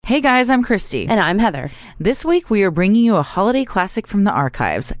Hey guys, I'm Christy. And I'm Heather. This week we are bringing you a holiday classic from the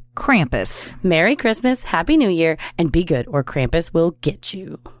archives, Krampus. Merry Christmas, Happy New Year, and be good or Krampus will get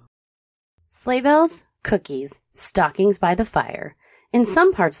you. Sleigh bells, cookies, stockings by the fire. In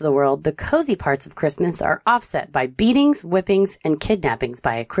some parts of the world, the cozy parts of Christmas are offset by beatings, whippings, and kidnappings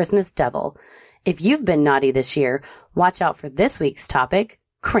by a Christmas devil. If you've been naughty this year, watch out for this week's topic,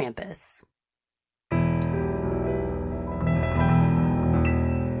 Krampus.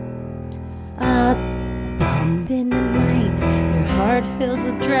 A bump in the night, your heart fills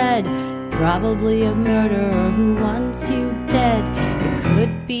with dread. Probably a murderer who wants you dead. It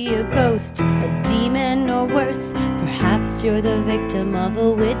could be a ghost, a demon, or worse. Perhaps you're the victim of a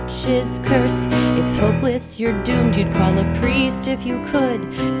witch's curse. It's hopeless, you're doomed. You'd call a priest if you could.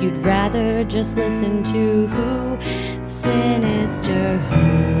 You'd rather just listen to who?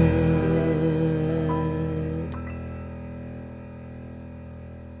 Sinisterhood.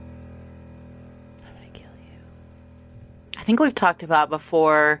 I think we've talked about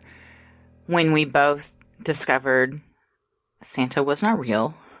before when we both discovered Santa was not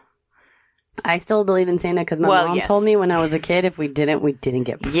real. I still believe in Santa because my mom told me when I was a kid if we didn't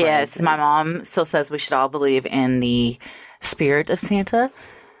get presents. Yes, my mom still says we should all believe in the spirit of Santa.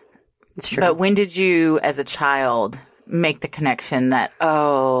 It's true. But when did you, as a child, make the connection that,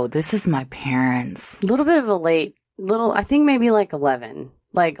 oh, this is my parents? A little bit of a I think maybe like 11.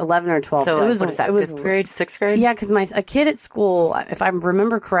 Like 11 or 12. So what is that, 5th grade, 6th grade? Yeah, because a kid at school, if I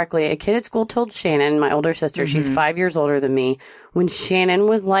remember correctly, a kid at school told Shannon, my older sister, she's 5 years older than me, when Shannon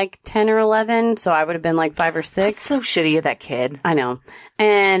was like 10 or 11, so I would have been like 5 or 6. That's so shitty of that kid. I know.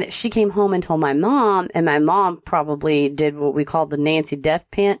 And she came home and told my mom, and my mom probably did what we call the Nancy Death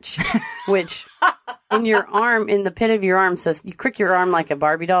Pinch, which in your arm, in the pit of your arm, so you crick your arm like a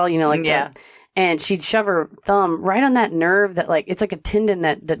Barbie doll, like that. And she'd shove her thumb right on that nerve that, like, it's like a tendon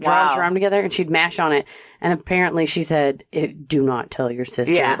that draws your arm together, and she'd mash on it. And apparently she said, do not tell your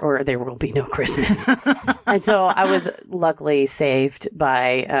sister or there will be no Christmas. And so I was luckily saved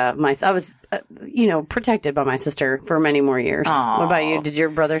by I was, protected by my sister for many more years. Aww. What about you? Did your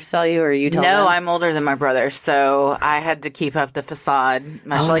brothers tell you or you tell them? No, I'm older than my brother, so I had to keep up the facade,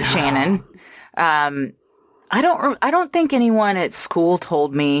 much like Shannon. I don't think anyone at school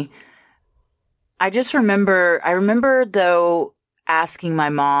told me. I remember though asking my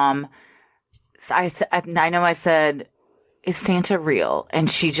mom, I know I said, is Santa real? And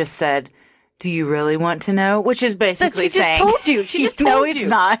she just said, do you really want to know? Which is basically saying, she just told you. She just told no, you. it's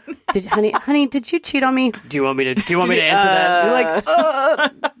not. honey, did you cheat on me? Do you want me to answer that?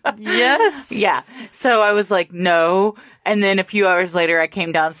 You're like, yes. Yeah. So I was like, no. And then a few hours later, I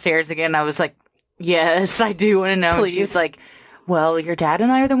came downstairs again. I was like, yes, I do want to know. Please. And she's like, well, your dad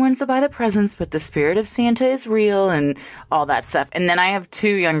and I are the ones that buy the presents, but the spirit of Santa is real and all that stuff. And then I have 2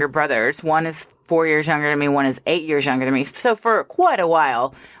 younger brothers. One is 4 years younger than me. One is 8 years younger than me. So for quite a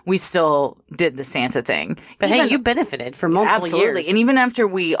while, we still did the Santa thing. But hey, you benefited for multiple years. And even after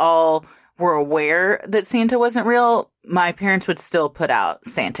we all were aware that Santa wasn't real, my parents would still put out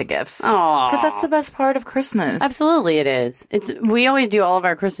Santa gifts. Because that's the best part of Christmas. Absolutely it is. We always do all of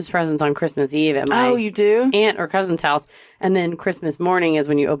our Christmas presents on Christmas Eve at my you do? aunt or cousin's house. And then Christmas morning is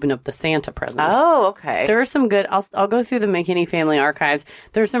when you open up the Santa presents. Oh, okay. There are some good, I'll go through the McKinney family archives.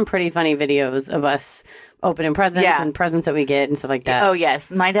 There's some pretty funny videos of us opening presents and presents that we get and stuff like that. Oh, yes.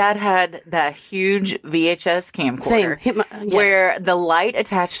 My dad had that huge VHS camcorder. Same. Where the light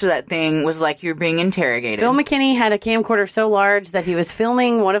attached to that thing was like you were being interrogated. Phil McKinney had a camcorder so large that he was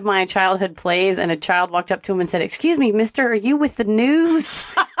filming one of my childhood plays, and a child walked up to him and said, "Excuse me, mister, are you with the news?"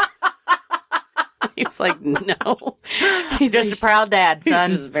 He was like, no. He's just a proud dad, son.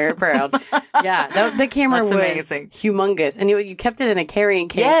 He's just very proud. Yeah, the camera was amazing. Humongous. And you kept it in a carrying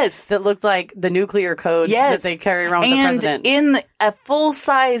case that looked like the nuclear codes that they carry around with the president. And a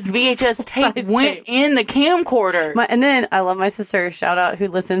full-size VHS tape went in the camcorder. And then, I love my sister, shout out, who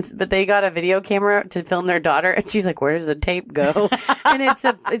listens, but they got a video camera to film their daughter, and she's like, where does the tape go? And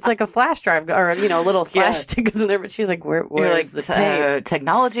it's like a flash drive, or, a little flash stick goes in there, but she's like, where's the tape?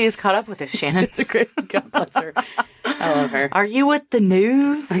 Technology has caught up with us, Shannon. It's a great, God bless her. I love her. Are you with the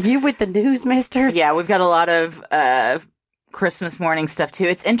news? Are you with the news, mister? Yeah, we've got a lot of Christmas morning stuff, too.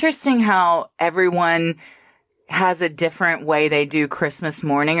 It's interesting how everyone has a different way they do Christmas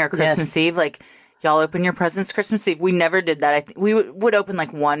morning or Christmas Eve. Like, y'all open your presents Christmas Eve. We never did that. We would open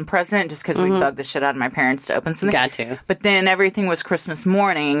like one present just because we bugged the shit out of my parents to open something. Got to. But then everything was Christmas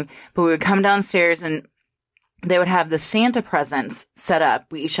morning. But we would come downstairs and they would have the Santa presents set up.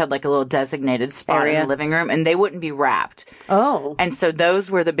 We each had like a little designated spot in the living room, and they wouldn't be wrapped. Oh. And so those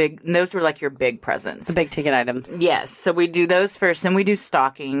were like your big presents. The big ticket items. Yes. So we do those first, then we do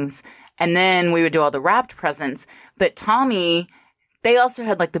stockings, and then we would do all the wrapped presents. But Tommy, they also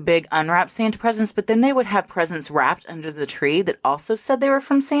had like the big unwrapped Santa presents, but then they would have presents wrapped under the tree that also said they were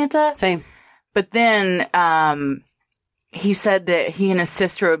from Santa. Same. But then he said that he and his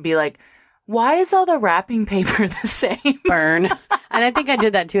sister would be like, why is all the wrapping paper the same? Burn. And I think I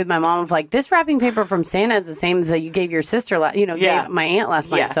did that too with my mom. Of like, this wrapping paper from Santa is the same as that you gave your sister, gave my aunt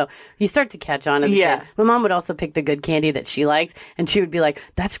last night. So you start to catch on as a kid. My mom would also pick the good candy that she likes, and she would be like,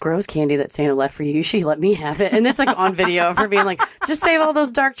 that's gross candy that Santa left for you. She let me have it. And it's like on video of her being like, just save all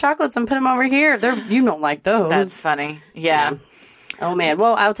those dark chocolates and put them over here. You don't like those. That's funny. Yeah. Oh, man.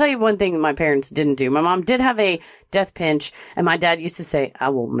 Well, I'll tell you one thing my parents didn't do. My mom did have a death pinch, and my dad used to say, I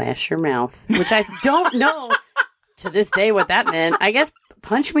will mash your mouth, which I don't know to this day what that meant. I guess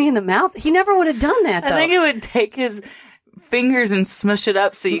punch me in the mouth. He never would have done that, though. I think it would take his fingers and smush it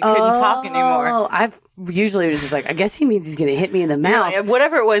up so you couldn't talk anymore. Oh, I've usually was just like, I guess he means he's going to hit me in the mouth. Yeah,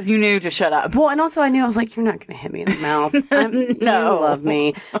 whatever it was, you knew to shut up. Well, and also I knew, I was like, you're not going to hit me in the mouth. You love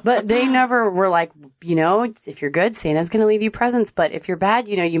me. But they never were like, if you're good, Santa's going to leave you presents. But if you're bad,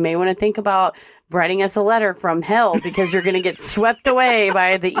 you may want to think about writing us a letter from hell because you're going to get swept away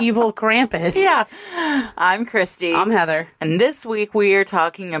by the evil Krampus. Yeah. I'm Christy. I'm Heather. And this week we are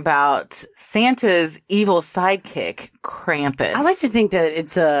talking about Santa's evil sidekick, Krampus. I like to think that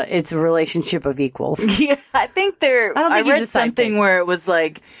it's a relationship of equals. Yeah, I think I read something where it was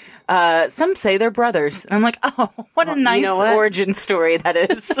like, some say they're brothers. And I'm like, oh, what a nice origin story that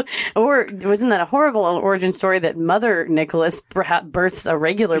is. Or wasn't that a horrible origin story that Mother Nicholas births a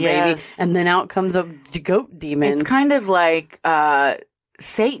regular baby and then out comes a goat demon? It's kind of like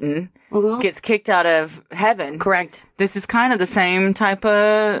Satan gets kicked out of heaven. Correct. This is kind of the same type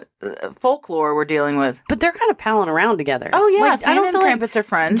of folklore we're dealing with. But they're kind of palling around together. Oh, yeah. Like, Santa and Krampus are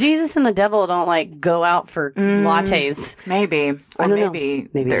friends. Jesus and the devil don't, go out for lattes. Maybe. Or maybe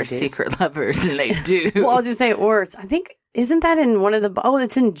they're secret lovers and they do. Well, I was going to say, I think... Isn't that in one of the... Oh,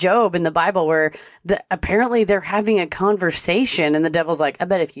 it's in Job in the Bible where apparently they're having a conversation and the devil's like, I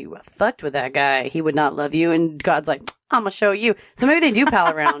bet if you fucked with that guy, he would not love you. And God's like, I'm going to show you. So maybe they do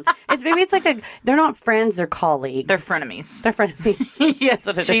pal around. Maybe it's like they're not friends, they're colleagues. They're frenemies. They're frenemies. Yes,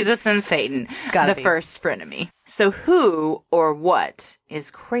 what it Jesus is. And Satan. The first frenemy. So who or what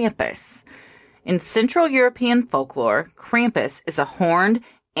is Krampus? In Central European folklore, Krampus is a horned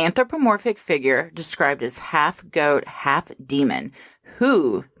anthropomorphic figure described as half goat, half demon,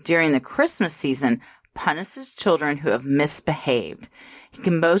 who, during the Christmas season, punishes children who have misbehaved. He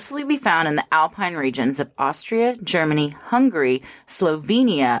can mostly be found in the Alpine regions of Austria, Germany, Hungary,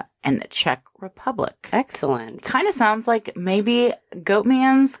 Slovenia, and the Czech Republic. Excellent. Kind of sounds like maybe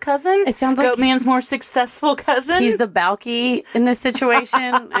Goatman's cousin. It sounds like Goatman's more successful cousin. He's the Balky in this situation.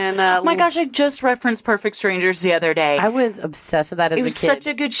 And oh my gosh, I just referenced Perfect Strangers the other day. I was obsessed with that as a kid. It was such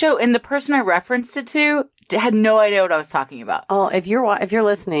a good show, and the person I referenced it to had no idea what I was talking about. Oh, if you're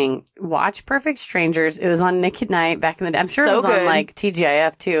listening, watch Perfect Strangers. It was on Nick at Night back in the day. I'm sure it was on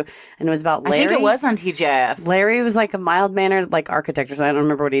TGIF too, and it was about Larry. I think it was on TGIF. Larry was like a mild-mannered architect or something. I don't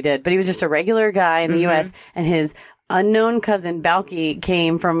remember what he did, but he was just a regular guy in the U.S. and his unknown cousin Balky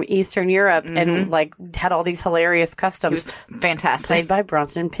came from Eastern Europe and had all these hilarious customs. He was fantastic. Played by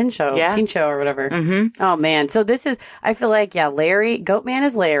Bronson Pinchot. Yeah. Pinchot or whatever. Mm-hmm. Oh man. So this is, I feel like, Goatman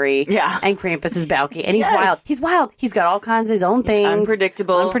is Larry. Yeah. And Krampus is Balky. And he's wild. He's wild. He's got all kinds of his own things.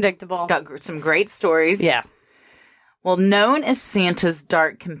 Unpredictable. Got some great stories. Yeah. Well, known as Santa's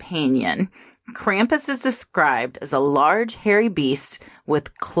dark companion, Krampus is described as a large, hairy beast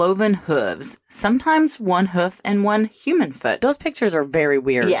with cloven hooves, sometimes one hoof and one human foot. Those pictures are very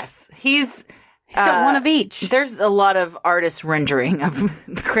weird. Yes. He's got one of each. There's a lot of artist rendering of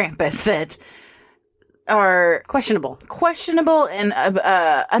Krampus that are questionable and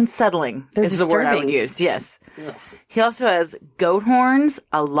unsettling. They're is disturbing. The word I would use. Yes. Ugh. He also has goat horns,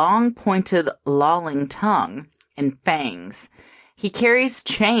 a long, pointed, lolling tongue, and fangs. He carries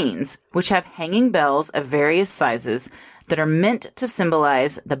chains, which have hanging bells of various sizes that are meant to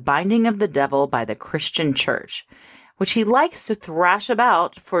symbolize the binding of the devil by the Christian church, which he likes to thrash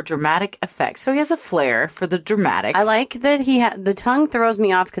about for dramatic effect. So he has a flair for the dramatic. I like that the tongue throws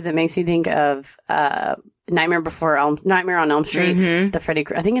me off because it makes me think of Nightmare on Elm Street, the Freddy.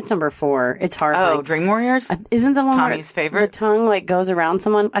 I think it's number 4. It's horrifying. Oh, Dream Warriors? Isn't the one Tommy's where favorite? the tongue like goes around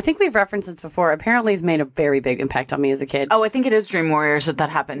someone? I think we've referenced this before. Apparently, it's made a very big impact on me as a kid. Oh, I think it is Dream Warriors that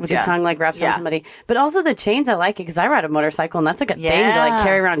happens. With the tongue like wraps around somebody. But also the chains, I like it because I ride a motorcycle and that's like a thing to like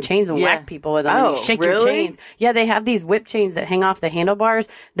carry around chains and whack people with them. Oh, and you shake really? your chains. Yeah, they have these whip chains that hang off the handlebars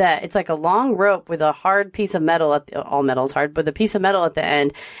that it's like a long rope with a hard piece of metal all metal's hard, but the piece of metal at the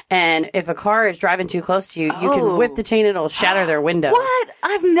end. And if a car is driving too close to you, you can whip the chain and it'll shatter their window. What?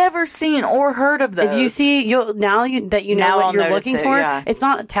 I've never seen or heard of those. If you see, now that you know Now what I'll you're notice looking it, for, yeah. it's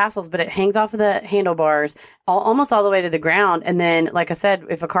not tassels, but it hangs off of the handlebars almost all the way to the ground. And then, like I said,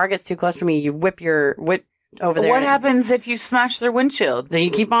 if a car gets too close to me, you whip over there. What happens if you smash their windshield? Then you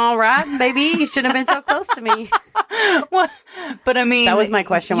keep on riding, baby. You shouldn't have been so close to me. What? But I mean, that was my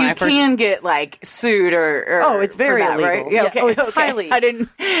question when I first. You can get like sued or oh, it's very that, illegal. right? Yeah, okay, it's highly. I didn't.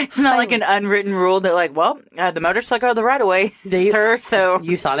 It's not like an unwritten rule that like, well, the motorcycle had the right of way, sir. So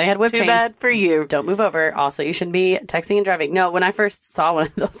you saw they had whip chains. Too bad for you. Don't move over. Also, you shouldn't be texting and driving. No, when I first saw one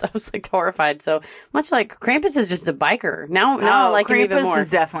of those, I was like horrified. So much like Krampus is just a biker. Now I like him even more. Krampus is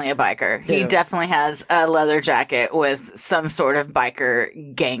definitely a biker. He definitely has a leather jacket with some sort of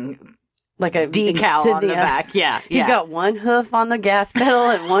biker gang, like a decal on the back. Yeah, he's got one hoof on the gas pedal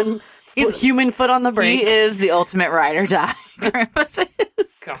and one human foot on the brake. He is the ultimate ride or die. Krampus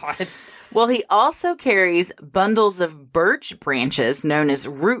is. God. Well, he also carries bundles of birch branches known as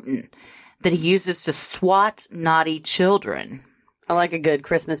rootin that he uses to swat naughty children. I like a good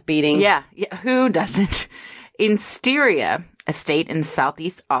Christmas beating. Yeah. Who doesn't? In Styria, a state in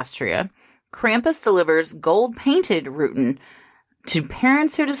southeast Austria, Krampus delivers gold-painted rootin to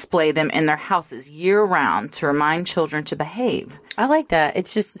parents who display them in their houses year-round to remind children to behave. I like that.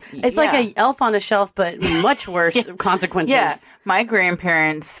 It's like an elf on a shelf, but much worse consequences. Yeah. My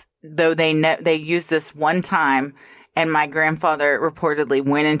grandparents, though they used this one time, and my grandfather reportedly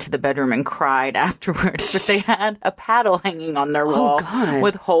went into the bedroom and cried afterwards. But they had a paddle hanging on their wall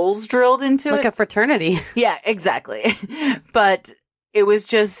with holes drilled into it. Like a fraternity. Yeah, exactly. But it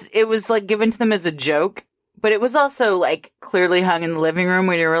was like given to them as a joke. But it was also like clearly hung in the living room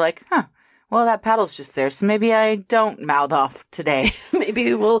where you were like, well, that paddle's just there. So maybe I don't mouth off today.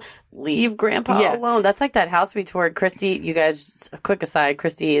 Maybe we'll leave Grandpa alone. That's like that house we toured. Christy, you guys, a quick aside,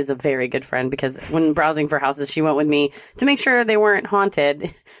 Christy is a very good friend because when browsing for houses, she went with me to make sure they weren't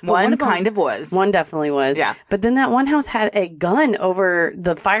haunted. One kind of was. One definitely was. Yeah. But then that one house had a gun over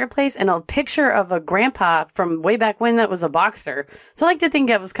the fireplace and a picture of a grandpa from way back when that was a boxer. So I like to think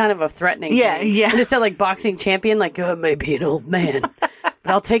that was kind of a threatening thing. Yeah. And it said like boxing champion, like, oh, maybe an old man.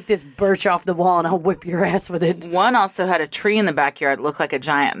 But I'll take this birch off the wall and I'll whip your ass with it. One also had a tree in the backyard that looked like a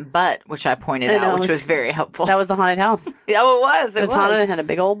giant butt, which I pointed out, which was very helpful. That was the haunted house. Yeah, it was. It was haunted and had a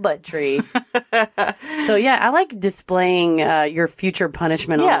big old butt tree. So, yeah, I like displaying your future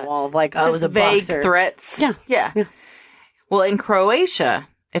punishment on the wall of like, oh, it was a vague boxer. threats. Yeah. Well, in Croatia,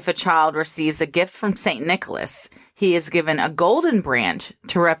 if a child receives a gift from St. Nicholas, he is given a golden branch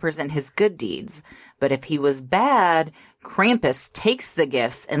to represent his good deeds. But if he was bad, Krampus takes the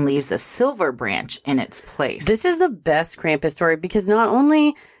gifts and leaves a silver branch in its place. This is the best Krampus story because not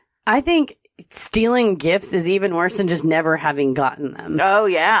only, I think stealing gifts is even worse than just never having gotten them. Oh,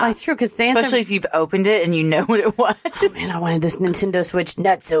 yeah. It's true because Santa... Especially if you've opened it and you know what it was. Oh, man, I wanted this Nintendo Switch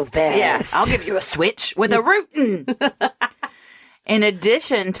not so fast. Yeah, I'll give you a Switch with a rootin'. In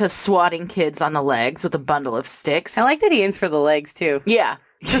addition to swatting kids on the legs with a bundle of sticks. I like that he aims for the legs, too. Yeah.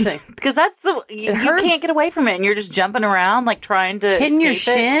 Because that's you can't get away from it and you're just jumping around like trying to hitting your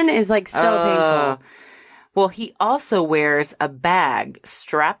escape shin is like so painful. Well, he also wears a bag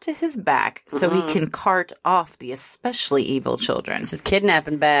strapped to his back so he can cart off the especially evil children. It's his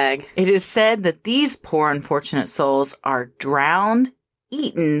kidnapping bag. It is said that these poor unfortunate souls are drowned,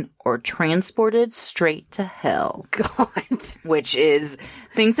 eaten, or transported straight to hell. God. Which is,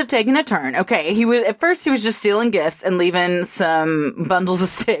 things have taken a turn. Okay, at first he was just stealing gifts and leaving some bundles of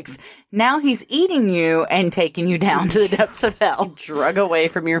sticks. Now he's eating you and taking you down to the depths of hell. Drug away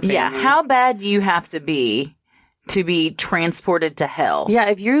from your family. Yeah, how bad do you have to be transported to hell? Yeah,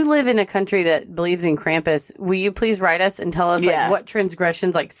 if you live in a country that believes in Krampus, will you please write us and tell us like what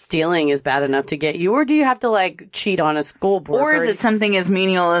transgressions, like stealing, is bad enough to get you, or do you have to like cheat on a school board? Or is it something as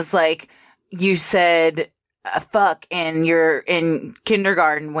menial as like you said fuck and you're in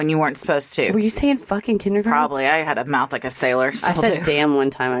kindergarten when you weren't supposed to? Were you saying fuck in kindergarten? Probably. I had a mouth like a sailor. I said damn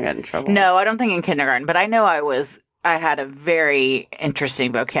one time I got in trouble. No, I don't think in kindergarten, but I know I was I had a very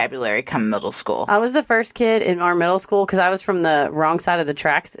interesting vocabulary come middle school. I was the first kid in our middle school because I was from the wrong side of the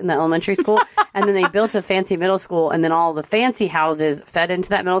tracks in the elementary school. And then they built a fancy middle school, and then all the fancy houses fed into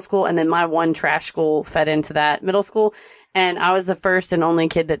that middle school. And then my one trash school fed into that middle school. And I was the first and only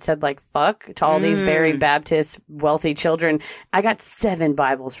kid that said, like, fuck to all these very Baptist, wealthy children. I got 7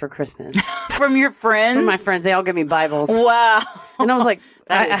 Bibles for Christmas. From your friends? From my friends. They all gave me Bibles. Wow. And I was like...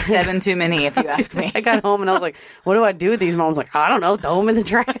 That is 7 too many, if you ask me. I got home and I was like, what do I do with these? Mom's like, I don't know. Throw them in the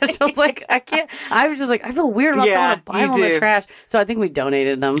trash. I was like, I can't. I was just like, I feel weird about throwing a Bible in the trash. So I think we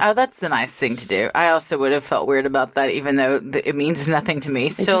donated them. Oh, that's the nice thing to do. I also would have felt weird about that, even though it means nothing to me.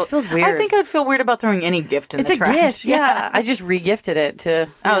 Still, it just feels weird. I think I'd feel weird about throwing any gift in the trash. It's a gift, yeah. I just re-gifted it to...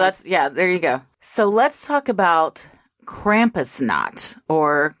 There you go. So let's talk about Krampusnacht,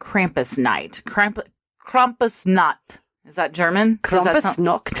 or Krampus night. Krampusnacht. Is that German?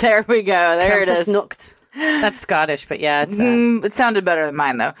 Krampusnacht. There we go. There it is. Krampusnacht. That's Scottish, but yeah, it's it sounded better than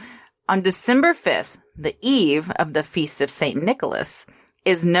mine, though. On December 5th, the eve of the Feast of St. Nicholas,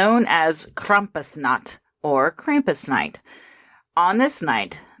 is known as Krampusnacht, or Krampus night. On this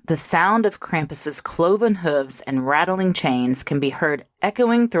night, the sound of Krampus's cloven hooves and rattling chains can be heard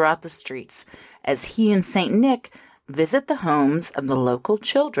echoing throughout the streets as he and St. Nick visit the homes of the local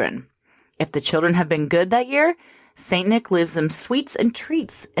children. If the children have been good that year, St. Nick leaves them sweets and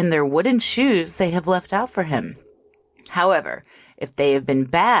treats in their wooden shoes they have left out for him. However, if they have been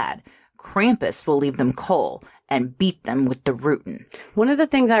bad, Krampus will leave them coal and beat them with the rootin'. One of the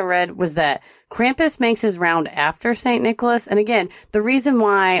things I read was that Krampus makes his round after St. Nicholas. And again, the reason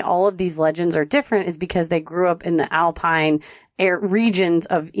why all of these legends are different is because they grew up in the Alpine regions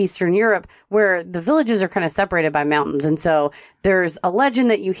of Eastern Europe where the villages are kind of separated by mountains. And so there's a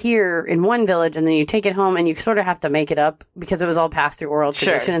legend that you hear in one village and then you take it home and you sort of have to make it up because it was all passed through oral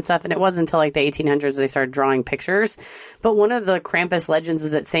tradition and stuff. And it wasn't until like the 1800s they started drawing pictures. But one of the Krampus legends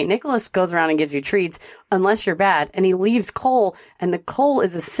was that St. Nicholas goes around and gives you treats unless you're bad. And he leaves coal, and the coal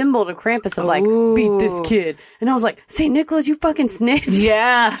is a symbol to Krampus of like, beat this kid. And I was like, St. Nicholas, you fucking snitch.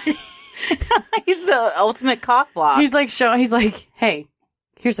 Yeah. He's the ultimate cockblock. He's like, hey,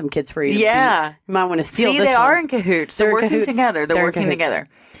 here's some kids for you. Yeah. You might want to steal this they one. are in cahoots. They're working together. They're working together.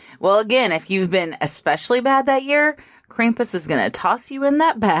 Well, again, if you've been especially bad that year, Krampus is going to toss you in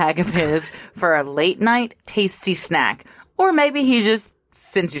that bag of his for a late night tasty snack. Or maybe he just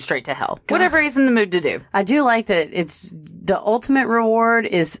sends you straight to hell. Whatever he's in the mood to do. I do like that it's the ultimate reward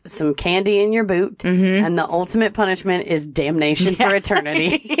is some candy in your boot, and the ultimate punishment is damnation for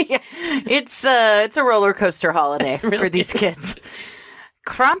eternity. Yeah. It's a roller coaster holiday for these kids.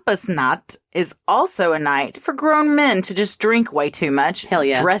 Krampusnacht is also a night for grown men to just drink way too much, hell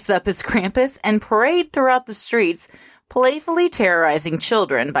yeah, dress up as Krampus, and parade throughout the streets, playfully terrorizing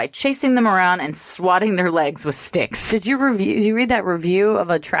children by chasing them around and swatting their legs with sticks. Did you read that review of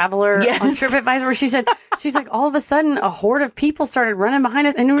a traveler on TripAdvisor where she said, she's like, all of a sudden a horde of people started running behind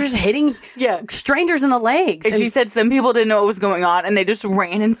us and we were just hitting strangers in the legs. And she said some people didn't know what was going on and they just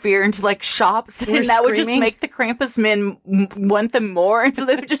ran in fear into like shops and that would just make the Krampus men want them more and so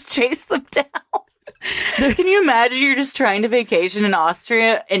they would just chase them down. Can you imagine you're just trying to vacation in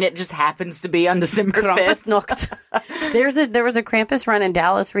Austria and it just happens to be on December 5th? There was a Krampus run in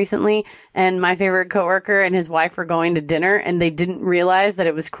Dallas recently, and my favorite coworker and his wife were going to dinner, and they didn't realize that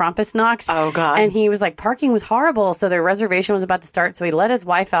it was Krampusnacht. Oh, God. And he was like, parking was horrible, so their reservation was about to start, so he let his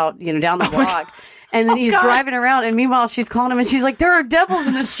wife out, down the block. And then he's driving around, and meanwhile, she's calling him, and she's like, there are devils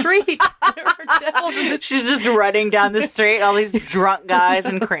in the street. There are devils in the street. She's just running down the street. All these drunk guys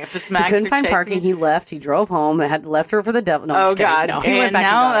and Krampus Max. He couldn't find parking. He left. He drove home. Had left her for the devil. No, oh, God. No, he went back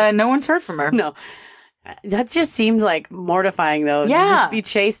now no one's heard from her. No. That just seems like mortifying, though. Yeah. To just be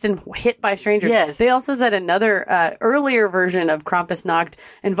chased and hit by strangers. Yes. They also said another earlier version of Krampusnacht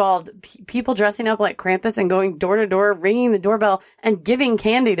involved people dressing up like Krampus and going door to door, ringing the doorbell, and giving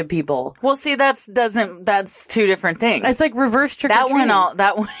candy to people. Well, see, that's two different things. It's like reverse trick-or-treating.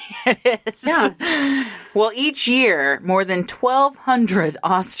 That one it is. Yeah. Well, each year, more than 1,200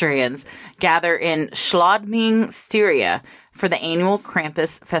 Austrians gather in Schladming, Styria, for the annual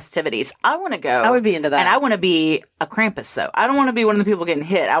Krampus festivities. I want to go. I would be into that. And I want to be a Krampus, though. I don't want to be one of the people getting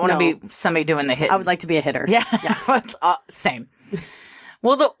hit. I want to be somebody doing the hit. I would like to be a hitter. Yeah. Same.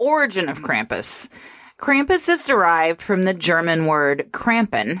 Well, the origin of Krampus. Krampus is derived from the German word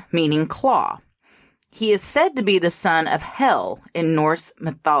Krampen, meaning claw. He is said to be the son of Hel in Norse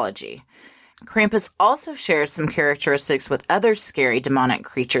mythology. Krampus also shares some characteristics with other scary demonic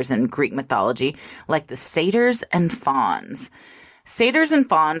creatures in Greek mythology, like the satyrs and fauns. Satyrs and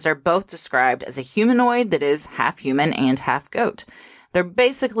fauns are both described as a humanoid that is half human and half goat. They're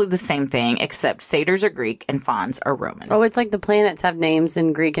basically the same thing, except satyrs are Greek and fawns are Roman. Oh, it's like the planets have names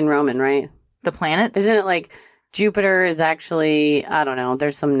in Greek and Roman, right? The planets? Isn't it like Jupiter is actually, I don't know,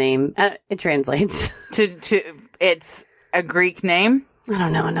 there's some name. It translates. It's a Greek name? I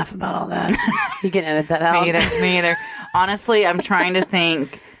don't know enough about all that. You can edit that out. Me either. Honestly, I'm trying to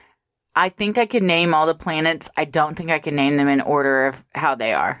think. I think I can name all the planets. I don't think I can name them in order of how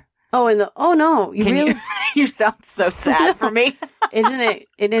they are. Oh, no. You sound so sad for me. Isn't it?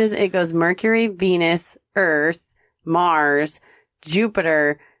 It goes Mercury, Venus, Earth, Mars,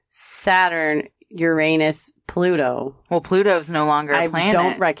 Jupiter, Saturn, Uranus, Pluto. Well, Pluto's no longer a planet. I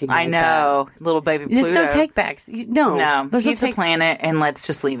don't recognize that. I know. Little baby Pluto. There's no take-backs. No. He's a planet, and let's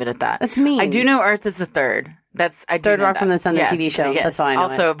just leave it at that. That's mean. I do know Earth is the third. Third Rock from the Sun, the TV show. Yes. That's why I know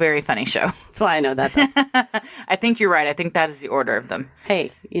Also a very funny show. That's why I know that, though. I think you're right. I think that is the order of them.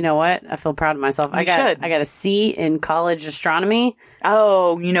 Hey, you know what? I feel proud of myself. I got a C in college astronomy.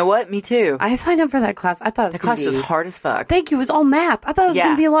 Oh, you know what? Me too. I signed up for that class. I thought it was the class was hard as fuck. Thank you. It was all math. I thought it was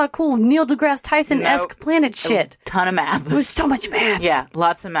going to be a lot of cool Neil deGrasse Tyson-esque planet shit. Ton of math. It was so much math. Yeah,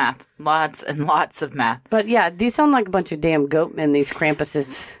 lots of math. Lots and lots of math. But yeah, these sound like a bunch of damn goat men, these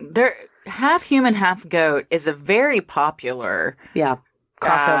Krampuses. They're half human, half goat is a very popular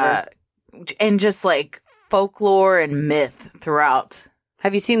crossover. And just like folklore and myth throughout.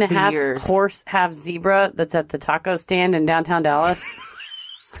 Have you seen the half years. Horse, half zebra that's at the taco stand in downtown Dallas?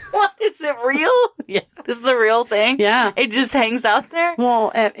 What? Is it real? Yeah. This is a real thing? Yeah. It just hangs out there?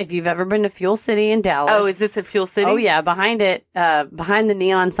 Well, if you've ever been to Fuel City in Dallas. Oh, is this at Fuel City? Oh, yeah. Behind it, behind the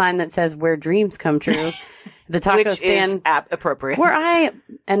neon sign that says where dreams come true. The taco Which stand. Is appropriate. Where I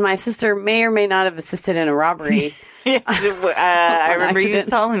and my sister may or may not have assisted in a robbery. Yes, I remember you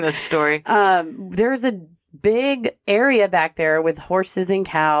telling this story. There's a big area back there with horses and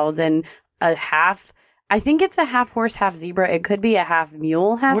cows and a half. I think it's a half horse, half zebra. It could be a half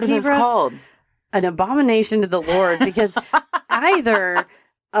mule, half zebra. What is this called? An abomination to the Lord, because either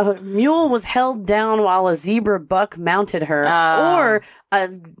a mule was held down while a zebra buck mounted her, or a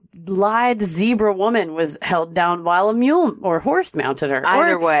lithe zebra woman was held down while a mule or horse mounted her.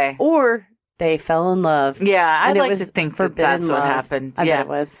 Either way. Or they fell in love. Yeah, I'd like to think that that's what happened. I bet it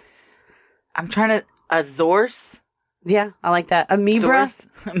was. I'm trying to... A Zorse? Yeah, I like that. Amoebra?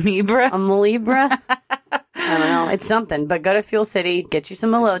 Amoebra? A Malibra? I don't know. It's something. But go to Fuel City, get you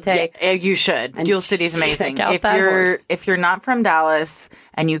some elote. Yeah, you should. Fuel City is amazing. If you're not from Dallas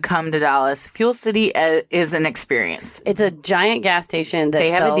and you come to Dallas, Fuel City is an experience. It's a giant gas station that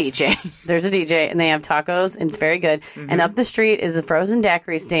they have a DJ. There's a DJ and they have tacos and it's very good. Mm-hmm. And up the street is a frozen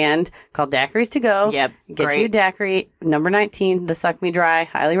daiquiri stand called Daiquiris to Go. Yep. Get you a daiquiri, number 19, the Suck Me Dry.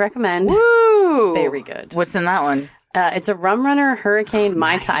 Highly recommend. Woo! Very good. What's in that one? It's a Rum Runner Hurricane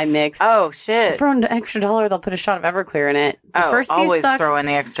Mai Tai mix. Oh, shit. For an extra $1, they'll put a shot of Everclear in it. The first few always sucks. Throw in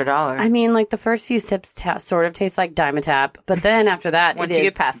the extra $1. I mean, like the first few sips sort of taste like Dimetap, but then after that, once you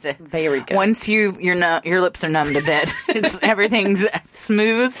get past it, very good. Once your lips are numbed a bit, everything's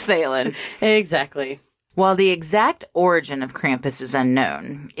smooth sailing. Exactly. While the exact origin of Krampus is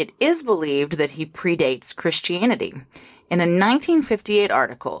unknown, it is believed that he predates Christianity. In a 1958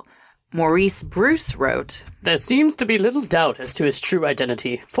 article, Maurice Bruce wrote, "There seems to be little doubt as to his true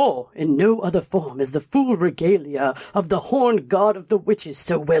identity, for in no other form is the full regalia of the horned god of the witches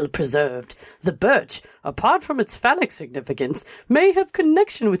so well preserved. The birch, apart from its phallic significance, may have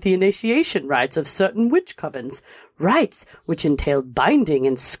connection with the initiation rites of certain witch covens, rites which entailed binding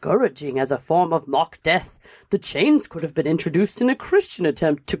and scourging as a form of mock death. The chains could have been introduced in a Christian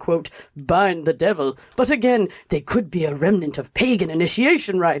attempt to, quote, bind the devil, but again, they could be a remnant of pagan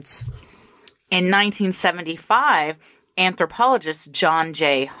initiation rites." In 1975, anthropologist John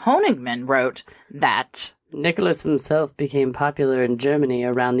J. Honigman wrote that Nicholas himself became popular in Germany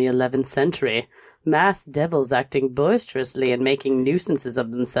around the 11th century. Masked devils acting boisterously and making nuisances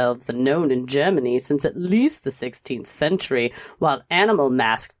of themselves are known in Germany since at least the 16th century, while animal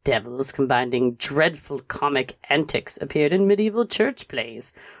masked devils combining dreadful comic antics appeared in medieval church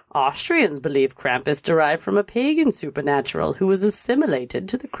plays. Austrians believe Krampus derived from a pagan supernatural who was assimilated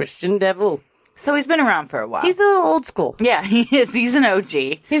to the Christian devil. So he's been around for a while. He's old school. Yeah, he is. He's an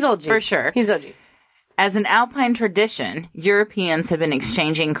OG. He's OG. For sure. He's OG. As an Alpine tradition, Europeans have been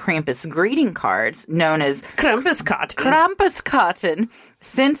exchanging Krampus greeting cards, known as Krampuskarten,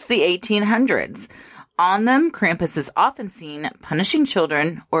 since the 1800s. On them, Krampus is often seen punishing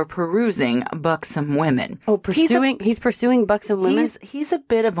children or perusing buxom women. Oh, he's pursuing buxom women? He's a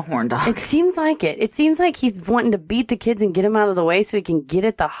bit of a horn dog. It seems like it. It seems like he's wanting to beat the kids and get them out of the way so he can get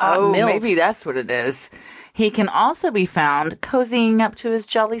at the hot milfs. Maybe that's what it is. He can also be found cozying up to his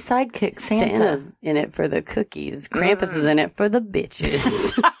jolly sidekick, Santa. Santa's in it for the cookies. Krampus is in it for the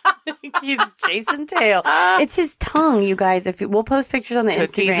bitches. He's chasing tail. It's his tongue, you guys. We'll post pictures on the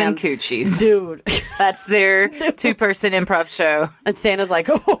Cookies Instagram. and coochies. Dude. That's their 2-person improv show. And Santa's like,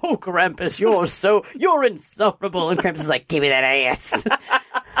 oh, Krampus, you're insufferable. And Krampus is like, give me that ass.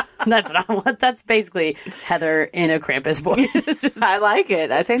 That's what I want. That's basically Heather in a Krampus voice. I like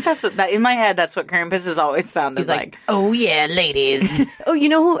it. I think that's in my head. That's what Krampus has always sounded He's like, oh yeah, ladies. Oh, you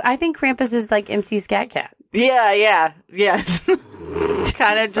know who? I think Krampus is like MC Scat Cat. Yeah.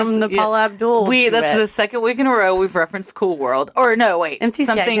 Kind of just From the Paula Abdul. That's the second week in a row we've referenced Cool World. Or no, wait. MC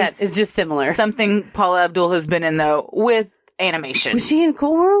Scat Cat is just similar. Something Paula Abdul has been in though with animation. Was she in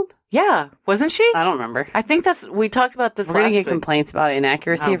Cool World? Yeah, wasn't she? I don't remember. I think we talked about this. We're gonna last get week. complaints about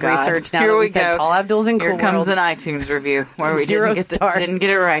inaccuracy of God. research now Here that we we said go. Paula Abdul's in Cool Here comes World. an iTunes review where we Zero didn't stars. didn't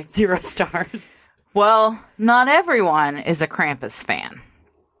get it right. 0 stars. Well, not everyone is a Krampus fan.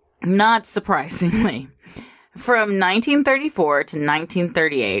 Not surprisingly. From 1934 to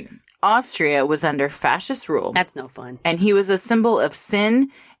 1938, Austria was under fascist rule. That's no fun. And he was a symbol of sin,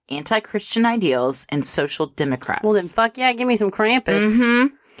 anti-Christian ideals, and social democrats. Well, then fuck yeah, give me some Krampus.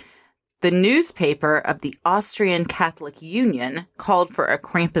 Mm-hmm. The newspaper of the Austrian Catholic Union called for a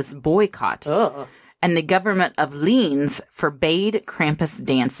Krampus boycott. Ugh. And the government of Linz forbade Krampus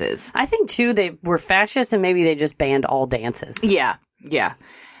dances. I think, too, they were fascist and maybe they just banned all dances. Yeah.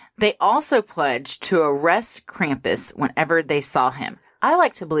 They also pledged to arrest Krampus whenever they saw him. I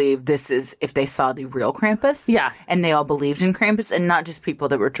like to believe this is if they saw the real Krampus. Yeah. And they all believed in Krampus and not just people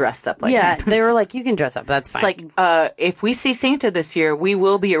that were dressed up like yeah, Krampus. they were like, you can dress up. That's fine. It's like, if we see Santa this year, we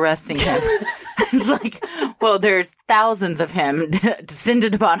will be arresting him. It's like, well, there's thousands of him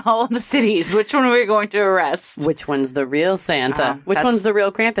descended upon all of the cities. Which one are we going to arrest? Which one's the real Santa? Which one's the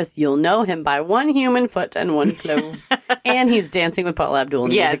real Krampus? You'll know him by one human foot and one clove. And he's dancing with Paula Abdul in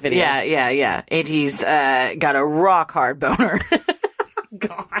the music video. Yeah. And he's got a rock hard boner.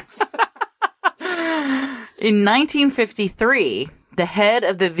 God. In 1953, the head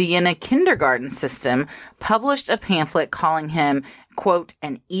of the Vienna kindergarten system published a pamphlet calling him, quote,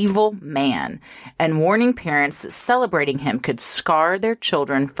 an evil man, and warning parents that celebrating him could scar their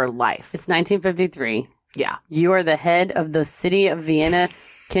children for life. It's 1953. Yeah. You are the head of the city of Vienna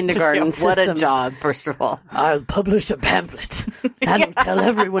kindergarten system. What a job, first of all. I'll publish a pamphlet that'll tell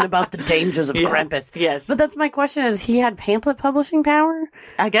everyone about the dangers of Krampus. Yes. But that's my question, is he had pamphlet publishing power?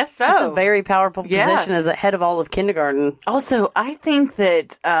 I guess so. That's a very powerful position as the head of all of kindergarten. Also, I think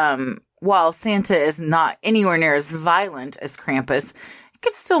that while Santa is not anywhere near as violent as Krampus, it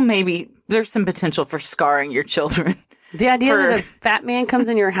could still there's some potential for scarring your children. The idea that a fat man comes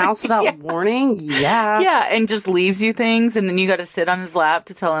in your house without warning? Yeah. Yeah, and just leaves you things, and then you got to sit on his lap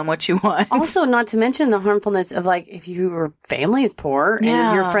to tell him what you want. Also, not to mention the harmfulness of, like, if your family is poor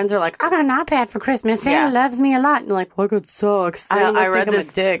and your friends are like, I got an iPad for Christmas. Santa loves me a lot. And you're like, well, good sucks. I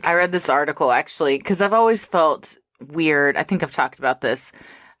read this article, actually, because I've always felt weird. I think I've talked about this,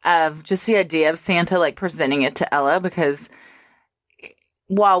 of just the idea of Santa, like, presenting it to Ella, because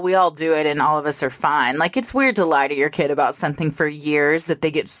while we all do it and all of us are fine, like, it's weird to lie to your kid about something for years that they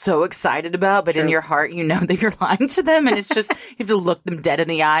get so excited about, but in your heart, you know that you're lying to them. And it's just, you have to look them dead in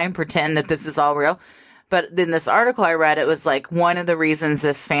the eye and pretend that this is all real. But in this article I read, it was like one of the reasons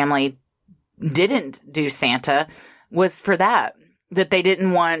this family didn't do Santa was for that they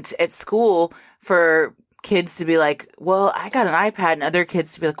didn't want at school for kids to be like, well, I got an iPad, and other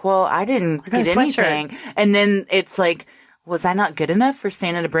kids to be like, well, I didn't get anything. And then it's like, was I not good enough for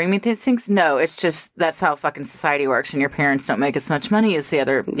Santa to bring me these things? No, it's just, that's how fucking society works, and your parents don't make as much money as the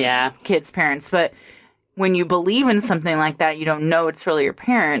other kids' parents. But when you believe in something like that, you don't know it's really your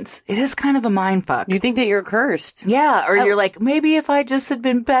parents. It is kind of a mind fuck. You think that you're cursed. Yeah, or you're like, maybe if I just had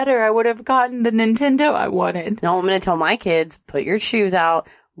been better, I would have gotten the Nintendo I wanted. No, I'm going to tell my kids, put your shoes out.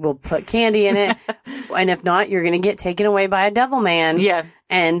 We'll put candy in it. And if not, you're going to get taken away by a devil man. Yeah.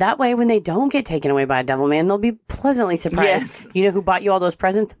 And that way, when they don't get taken away by a devil man, they'll be pleasantly surprised. Yes. You know who bought you all those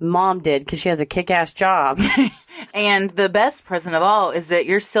presents? Mom did, because she has a kick-ass job. And the best present of all is that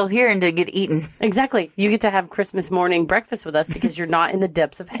you're still here and didn't get eaten. Exactly. You get to have Christmas morning breakfast with us because you're not in the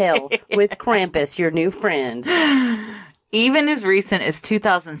depths of hell with Krampus, your new friend. Even as recent as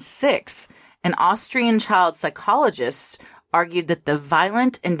 2006, an Austrian child psychologist argued that the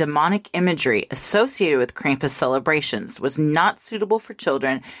violent and demonic imagery associated with Krampus celebrations was not suitable for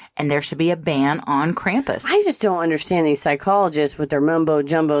children, and there should be a ban on Krampus. I just don't understand these psychologists with their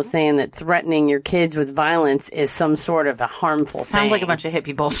mumbo-jumbo saying that threatening your kids with violence is some sort of a harmful thing. Sounds like a bunch of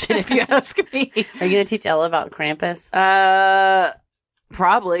hippie bullshit, if you ask me. Are you going to teach Ella about Krampus?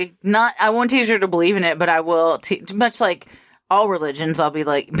 Probably not. I won't teach her to believe in it, but I will much like all religions. I'll be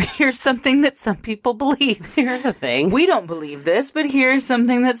like, here's something that some people believe. Here's the thing. We don't believe this, but here's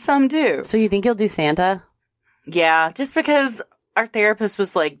something that some do. So you think you'll do Santa? Yeah, just because our therapist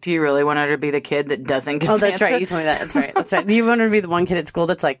was like, do you really want her to be the kid that doesn't get Santa? Oh, that's right. You told me that. That's right. That's right. You want her to be the one kid at school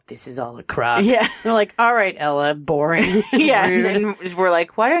that's like, this is all a crock. Yeah. They're like, all right, Ella, boring. Yeah. And then we're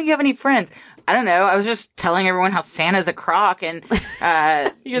like, why don't you have any friends? I don't know. I was just telling everyone how Santa's a crock and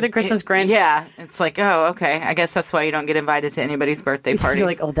You're the Christmas Grinch. Yeah. It's like, oh, okay. I guess that's why you don't get invited to anybody's birthday party. You're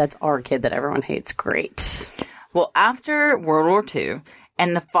like, oh, that's our kid that everyone hates. Great. Well, after World War II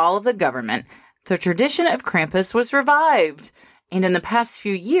and the fall of the government, the tradition of Krampus was revived. And in the past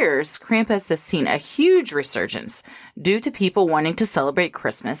few years, Krampus has seen a huge resurgence due to people wanting to celebrate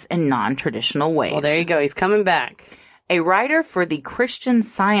Christmas in non-traditional ways. Well, there you go. He's coming back. A writer for the Christian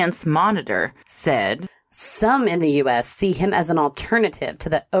Science Monitor said, some in the U.S. see him as an alternative to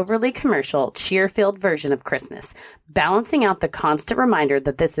the overly commercial, cheer-filled version of Christmas, balancing out the constant reminder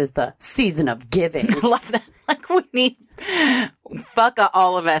that this is the season of giving. like we need... Fuck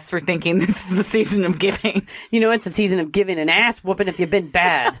all of us for thinking this is the season of giving. You know, it's the season of giving an ass whooping if you've been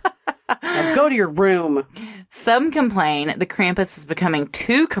bad. Now go to your room. Some complain the Krampus is becoming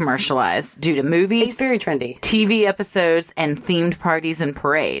too commercialized due to movies. It's very trendy. TV episodes and themed parties and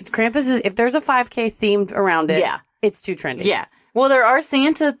parades. Krampus is, if there's a 5K themed around it, yeah, it's too trendy. Yeah. Well, there are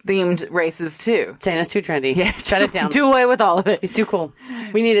Santa themed races too. Santa's too trendy. Yeah. Shut it down. Do away with all of it. He's too cool.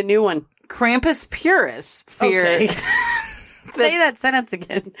 We need a new one. Krampus purists fear... Okay. Say that sentence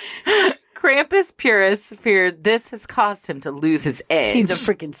again. Krampus purists fear this has caused him to lose his edge. He's a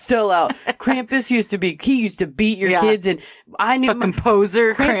freaking sellout. Krampus used to beat your kids, and I knew fucking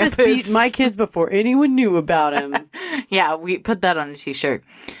poser. Krampus beat my kids before anyone knew about him. Yeah, we put that on a t-shirt.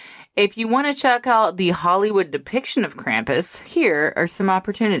 If you want to check out the Hollywood depiction of Krampus, here are some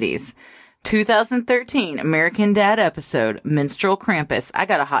opportunities. 2013 American Dad episode, Minstrel Krampus. I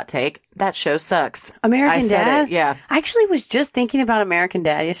got a hot take. That show sucks. American Dad? Yeah. I actually was just thinking about American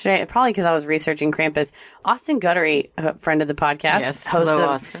Dad yesterday, probably because I was researching Krampus. Austin Guttery, a friend of the podcast, yes, host hello, of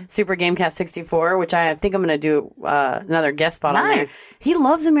Austin. Super Gamecast 64, which I think I'm going to do another guest spot on there. Nice. He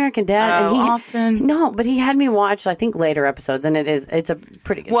loves American Dad. Oh, Austin. No, but he had me watch, I think, later episodes, and it's a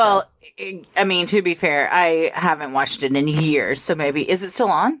pretty good show. I mean, to be fair, I haven't watched it in years, so maybe, is it still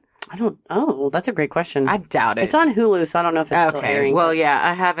on? That's a great question. I doubt it. It's on Hulu, so I don't know if it's still airing. Well, yeah,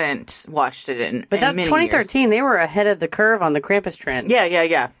 I haven't watched it in But that's 2013. years. They were ahead of the curve on the Krampus trend.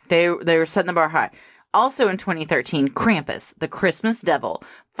 Yeah. They were setting the bar high. Also in 2013, Krampus, the Christmas Devil,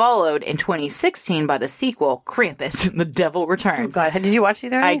 followed in 2016 by the sequel, Krampus, the Devil Returns. Oh, God. Did you watch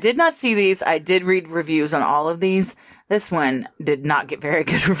either of these? I did not see these. I did read reviews on all of these. This one did not get very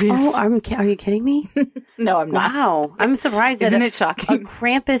good reviews. Oh, are you kidding me? No, I'm not. Wow. I'm surprised Isn't that it shocking? a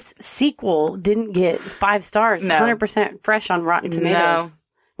Krampus sequel didn't get 5 stars. No. 100% fresh on Rotten Tomatoes. No.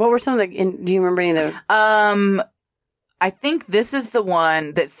 What were some of the... do you remember any of the... I think this is the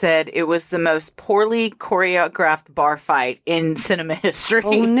one that said it was the most poorly choreographed bar fight in cinema history.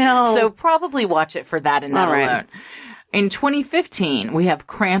 Oh, no. So probably watch it for that and that alone. In 2015, we have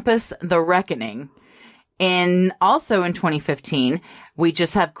Krampus, The Reckoning. Also in 2015, we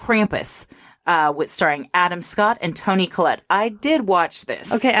just have Krampus, with starring Adam Scott and Toni Collette. I did watch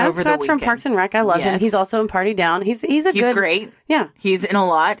this. Okay, Adam Scott's from Parks and Rec. I love him. He's also in Party Down. He's great. Yeah. He's in a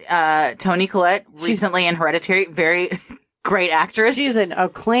lot. Toni Collette, recently in Hereditary, very great actress. She's an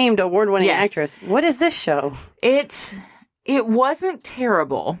acclaimed award-winning actress. What is this show? It wasn't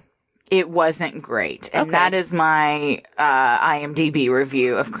terrible. It wasn't great. And that is my IMDb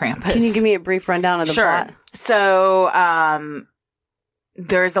review of Krampus. Can you give me a brief rundown of the plot? So,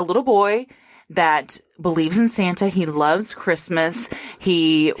 there's a little boy that believes in Santa. He loves Christmas.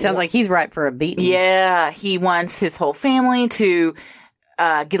 Sounds like he's ripe for a beating. Yeah. He wants his whole family to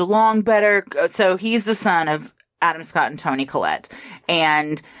get along better. So he's the son of Adam Scott and Toni Collette.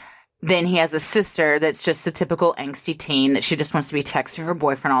 And then he has a sister that's just a typical angsty teen that she just wants to be texting her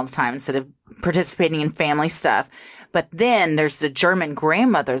boyfriend all the time instead of participating in family stuff. But then there's the German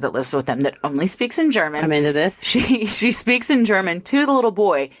grandmother that lives with them that only speaks in German. I'm into this. She speaks in German to the little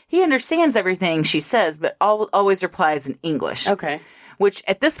boy. He understands everything she says, but always replies in English. Okay. Which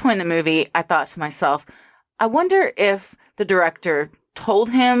at this point in the movie, I thought to myself, I wonder if the director told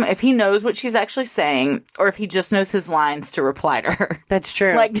him if he knows what she's actually saying or if he just knows his lines to reply to her. That's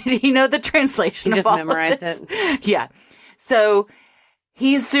true. Like, did he know the translation? He just of all memorized of this? it. Yeah. So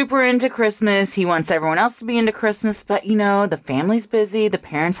he's super into Christmas. He wants everyone else to be into Christmas, but the family's busy. The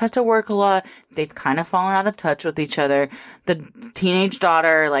parents have to work a lot. They've kind of fallen out of touch with each other. The teenage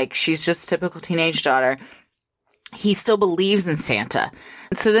daughter, she's just typical teenage daughter. he still believes in Santa.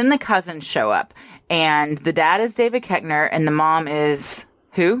 So then the cousins show up, and the dad is David Koechner, and the mom is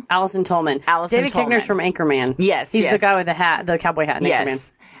who? Allison Tolman. David Koechner's from Anchorman. Yes, he's the guy with the hat, the cowboy hat in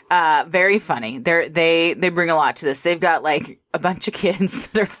Anchorman. Very funny. They bring a lot to this. They've got like a bunch of kids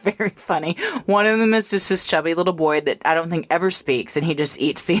that are very funny. One of them is just this chubby little boy that I don't think ever speaks, and he just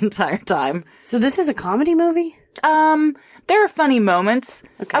eats the entire time. So this is a comedy movie? There are funny moments.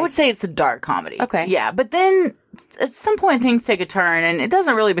 Okay. I would say it's a dark comedy. Okay. Yeah, but then at some point things take a turn and it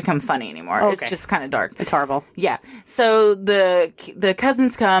doesn't really become funny anymore. Okay. It's just kind of dark. It's horrible. Yeah. So the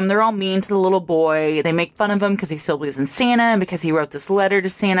cousins come. They're all mean to the little boy. They make fun of him because he still believes in Santa and because he wrote this letter to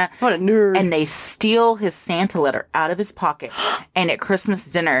Santa. What a nerd. And they steal his Santa letter out of his pocket. And at Christmas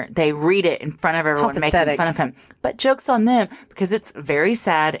dinner, they read it in front of everyone, making fun of him. But joke's on them because it's very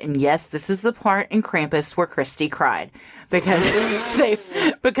sad. And yes, this is the part in Krampus where Christy cried because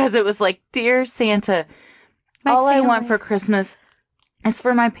because it was like, "Dear Santa, all I want for Christmas is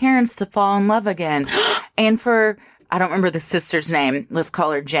for my parents to fall in love again. And for," I don't remember the sister's name, let's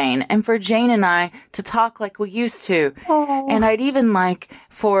call her Jane, "and for Jane and I to talk like we used to. Oh. And I'd even like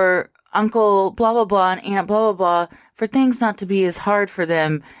for Uncle blah, blah, blah and Aunt blah, blah, blah for things not to be as hard for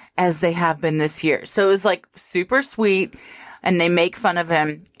them as they have been this year." So it was like super sweet. And they make fun of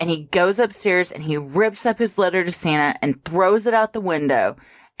him, and he goes upstairs and he rips up his letter to Santa and throws it out the window.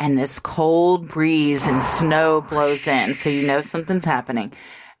 And this cold breeze and snow blows in, so you know something's happening.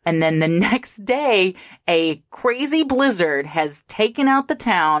 And then the next day, a crazy blizzard has taken out the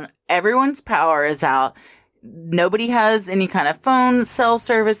town. Everyone's power is out. Nobody has any kind of phone, cell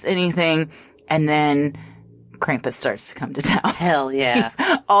service, anything. And then Krampus starts to come to town. Hell yeah.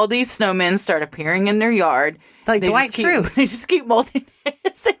 All these snowmen start appearing in their yard. Like Dwight Schrute. They just keep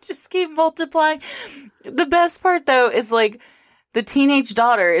multiplying. The best part, though, is like the teenage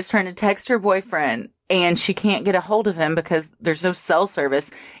daughter is trying to text her boyfriend, and she can't get a hold of him because there's no cell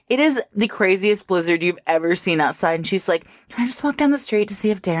service. It is the craziest blizzard you've ever seen outside. And she's like, "Can I just walk down the street to see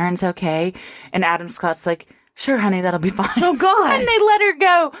if Darren's okay?" And Adam Scott's like, "Sure, honey, that'll be fine." Oh, God. And they let her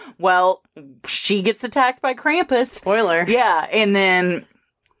go. Well, she gets attacked by Krampus. Spoiler. Yeah, and then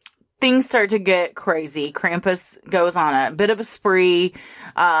things start to get crazy. Krampus goes on a bit of a spree.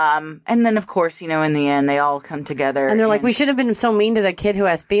 And then, of course, you know, in the end, they all come together. And they're like, "We should have been so mean to that kid who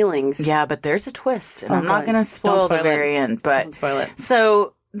has feelings." Yeah, but there's a twist. And I'm not God. going to spoil the spoil very end. But Don't spoil it.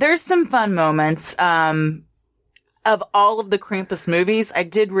 So there's some fun moments. Of all of the Krampus movies, I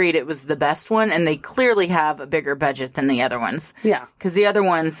did read it was the best one. And they clearly have a bigger budget than the other ones. Yeah. Because the other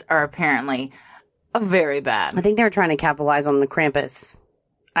ones are apparently very bad. I think they were trying to capitalize on the Krampus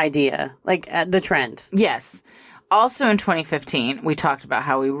idea, like the trend. Yes. Also in 2015, we talked about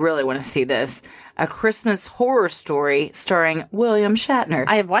how we really want to see this. A Christmas Horror Story starring William Shatner.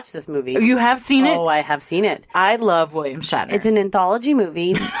 I have watched this movie. You have seen it? Oh, I have seen it. I love William Shatner. It's an anthology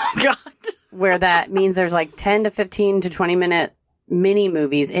movie God. where that means there's like 10 to 15 to 20 minute mini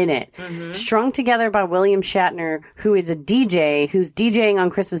movies in it, strung together by William Shatner, who is a DJ who's DJing on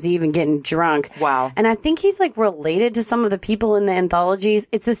Christmas Eve and getting drunk. Wow. And I think he's like related to some of the people in the anthologies.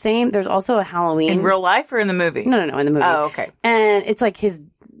 It's the same. There's also a Halloween. In real life or in the movie? No, in the movie. Oh, okay. And it's like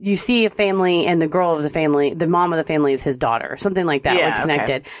you see a family and the girl of the family, the mom of the family is his daughter, something like that. Yeah, It's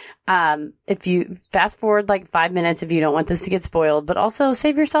connected. If you fast forward like 5 minutes, if you don't want this to get spoiled, but also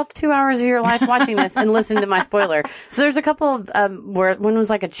save yourself 2 hours of your life watching this and listen to my spoiler. So there's a couple of, where one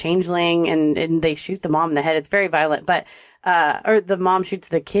was like a changeling and they shoot the mom in the head. It's very violent, but, or the mom shoots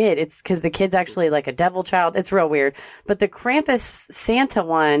the kid. It's because the kid's actually like a devil child. It's real weird. But the Krampus Santa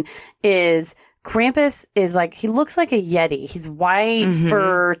one is, Krampus is like, he looks like a Yeti. He's white,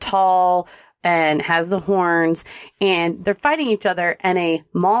 fur, tall, and has the horns, and they're fighting each other, and a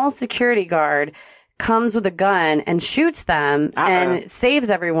mall security guard comes with a gun and shoots them and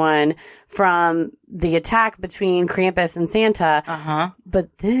saves everyone from the attack between Krampus and Santa.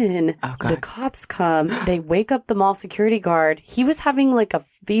 But then the cops come, they wake up the mall security guard. He was having like a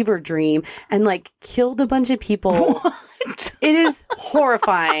fever dream and like killed a bunch of people. What? It is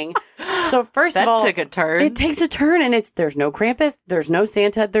horrifying. So first of all, That took a turn. it takes a turn, and there's no Krampus, there's no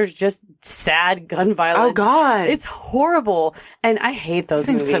Santa, there's just sad gun violence. Oh, God. It's horrible, and I hate those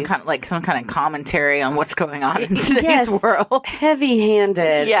Seems movies. some kind of commentary on what's going on in today's world.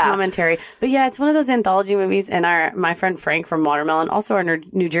 Heavy-handed Yeah. commentary. But yeah, it's one of those anthology movies, and my friend Frank from Watermelon, also our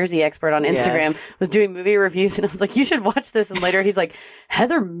New Jersey expert on Instagram, was doing movie reviews, and I was like, "You should watch this." And later he's like,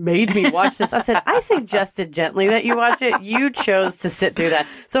 "Heather made me watch this." I said, "I suggested gently that you watch it. You chose to sit through that."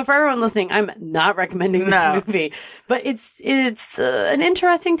 So for everyone listening, I'm not recommending this movie, but it's an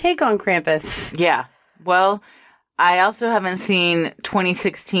interesting take on Krampus. Yeah. Well, I also haven't seen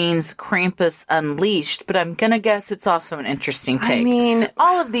 2016's Krampus Unleashed, but I'm going to guess it's also an interesting take. I mean,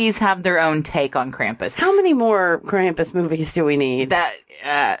 all of these have their own take on Krampus. how many more Krampus movies do we need? That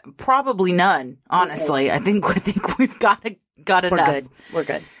probably none, honestly. I think we've got enough. We're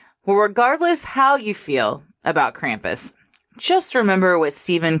good. Well, regardless how you feel about Krampus, just remember what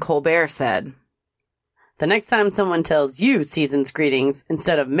Stephen Colbert said. The next time someone tells you season's greetings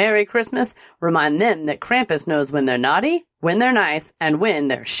instead of Merry Christmas, remind them that Krampus knows when they're naughty, when they're nice, and when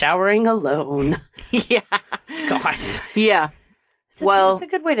they're showering alone. Yeah. Gosh. Yeah. It's a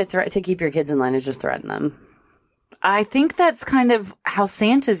good way to keep your kids in line is just threaten them. I think that's kind of how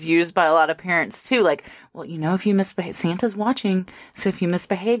Santa's used by a lot of parents too. Like, well, if you misbehave, Santa's watching. So if you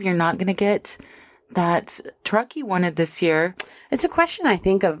misbehave, you're not going to get that truck you wanted this year. It's a question, I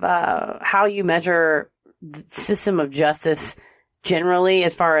think, of how you measure the system of justice generally,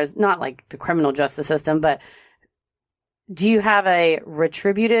 as far as not like the criminal justice system, but do you have a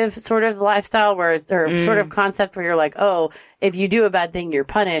retributive sort of lifestyle sort of concept where you're like, oh, if you do a bad thing, you're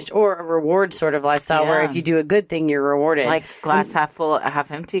punished, or a reward sort of lifestyle where if you do a good thing, you're rewarded? Like glass half full, half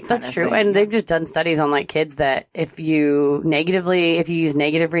empty kind That's of true. thing. And they've just done studies on like kids that if you use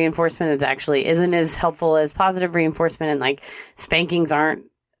negative reinforcement, it actually isn't as helpful as positive reinforcement, and like spankings aren't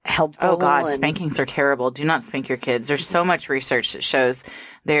helpful. Oh God, spankings are terrible. Do not spank your kids. There's so much research that shows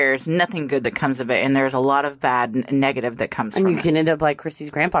there's nothing good that comes of it, and there's a lot of bad and negative that comes from it. And you can end up like Christy's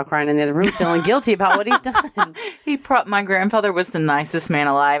grandpa crying in the other room feeling guilty about what he's done. My grandfather was the nicest man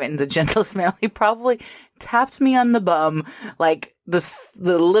alive and the gentlest man. He probably tapped me on the bum like the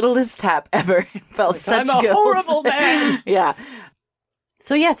littlest tap ever. It felt such I'm a guilt. horrible man. Yeah.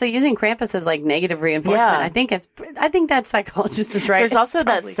 So using Krampus as like negative reinforcement, I think that psychologist is right. There's It's also that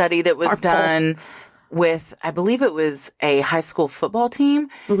probably study that was harmful. done with, I believe it was a high school football team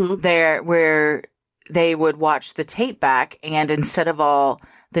there where they would watch the tape back, and instead of all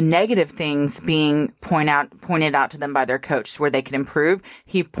the negative things being pointed out to them by their coach where they could improve,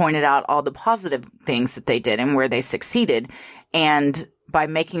 he pointed out all the positive things that they did and where they succeeded. And by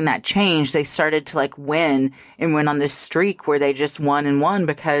making that change, they started to like win and went on this streak where they just won and won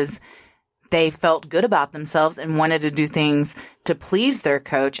because they felt good about themselves and wanted to do things to please their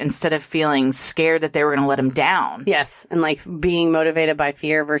coach instead of feeling scared that they were going to let him down. Yes, and like being motivated by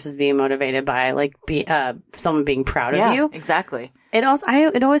fear versus being motivated by like someone being proud of you. Exactly. It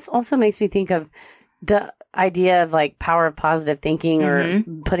always also makes me think of the idea of like power of positive thinking or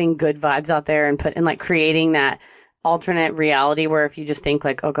putting good vibes out there and like creating that alternate reality where if you just think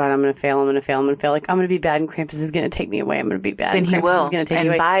like, oh God, I'm going to fail, like I'm going to be bad and Krampus is going to take me away. I'm going to be bad. Then and he Krampus will. is going to take and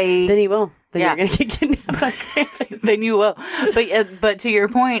you away. bye. Then he will. Then Yeah. you're going to get kidnapped by Krampus. Then you will. But to your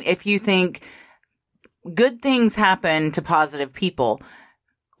point, if you think good things happen to positive people,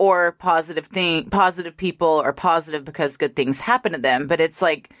 or positive people are positive because good things happen to them, but it's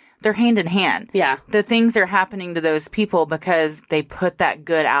like they're hand in hand. Yeah. The things are happening to those people because they put that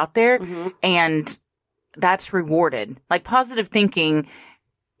good out there, and that's rewarded. Like positive thinking,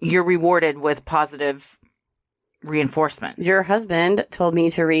 you're rewarded with positive reinforcement. Your husband told me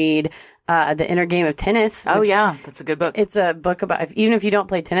to read The Inner Game of Tennis. Oh, which yeah. That's a good book. It's a book about, even if you don't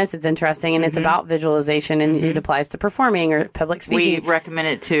play tennis, it's interesting, and it's about visualization, and it applies to performing or public We speaking. recommend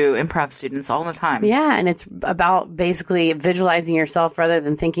it to improv students all the time. Yeah, and it's about basically visualizing yourself rather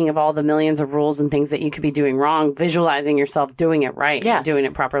than thinking of all the millions of rules and things that you could be doing wrong, visualizing yourself doing it right, and doing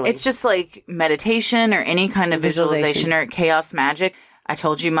it properly. It's just like meditation or any kind of visualization or chaos magic. I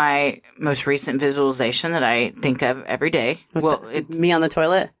told you my most recent visualization that I think of every day. Me on the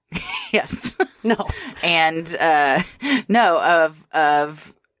toilet? Yes. No. And of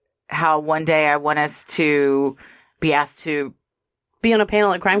how one day I want us to be asked to Be on a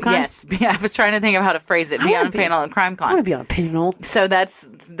panel at CrimeCon? Yes. I was trying to think of how to phrase it. Be on a panel at I want CrimeCon. to be on a panel. So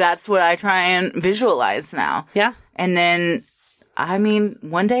that's what I try and visualize now. Yeah. And then, I mean,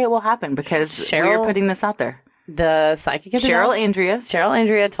 one day it will happen because we're putting this out there. The psychic at the Cheryl house.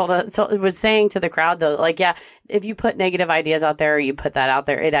 Andrea told us, was saying to the crowd though, like, yeah, if you put negative ideas out there or you put that out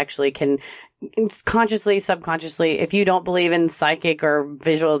there, it actually can consciously, subconsciously, if you don't believe in psychic or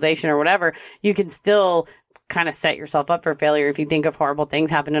visualization or whatever, you can still kind of set yourself up for failure. If you think of horrible things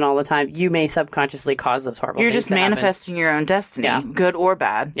happening all the time, you may subconsciously cause those horrible You're things just to happen. manifesting your own destiny, good or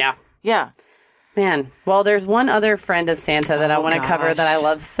bad. Yeah. Yeah. Man. Well, there's one other friend of Santa that I want to cover that I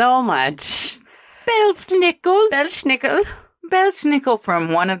love so much. Belsnickel. Belsnickel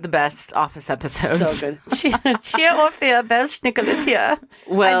from one of the best Office episodes. So good. Cheer off here. Belsnickel is here.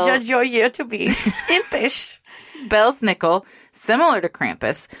 Well, I judge your year to be impish. Belsnickel, similar to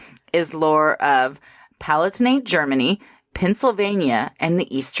Krampus, is lore of Palatinate, Germany, Pennsylvania, and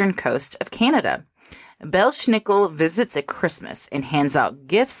the eastern coast of Canada. Belschnickel visits at Christmas and hands out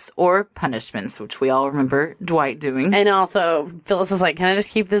gifts or punishments, which we all remember Dwight doing. And also, Phyllis is like, can I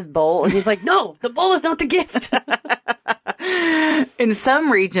just keep this bowl? And he's like, no, the bowl is not the gift. In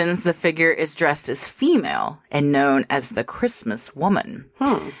some regions, the figure is dressed as female and known as the Christmas woman.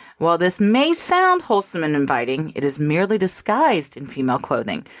 While this may sound wholesome and inviting, it is merely disguised in female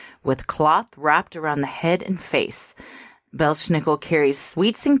clothing, with cloth wrapped around the head and face. Belschnickel carries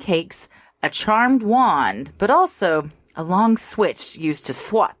sweets and cakes, a charmed wand, but also a long switch used to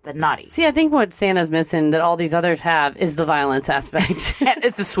swat the naughty. See, I think what Santa's missing that all these others have is the violence aspect.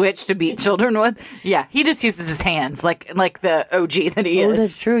 It's a switch to beat children with. Yeah, he just uses his hands like the OG that he is. Oh,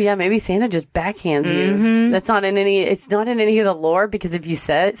 that's true. Yeah, maybe Santa just backhands you. That's not in any. It's not in any of the lore because if you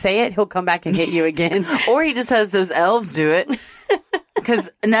say it, he'll come back and hit you again. Or he just has those elves do it. Because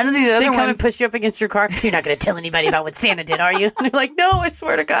none of these other They ones come and push you up against your car. You're not going to tell anybody about what Santa did, are you? And you're like, no, I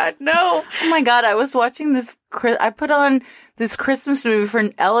swear to God, no. Oh my God, I was watching this. I put on this Christmas movie for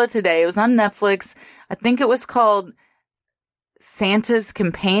Ella today. It was on Netflix. I think it was called Santa's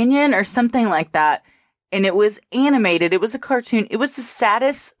Companion or something like that. And it was animated. It was a cartoon. It was the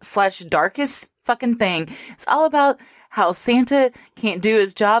saddest / darkest fucking thing. It's all about how Santa can't do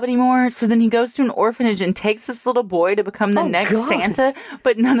his job anymore. So then he goes to an orphanage and takes this little boy to become the next Santa.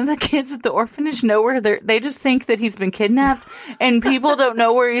 But none of the kids at the orphanage know where they just think that he's been kidnapped and people don't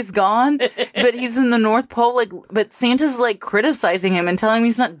know where he's gone. But he's in the North Pole. But Santa's criticizing him and telling him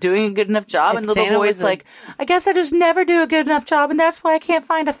he's not doing a good enough job. And the little boy's like, I guess I just never do a good enough job. And that's why I can't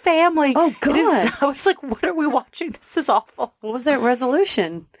find a family. Oh, God. I was like, what are we watching? This is awful. What was that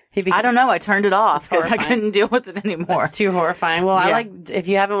resolution? I don't know. I turned it off because I couldn't deal with it anymore. It's too horrifying. Well, yeah. If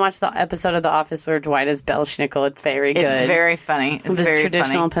you haven't watched the episode of The Office where Dwight is Belschnickel, it's very good. It's very funny. It's very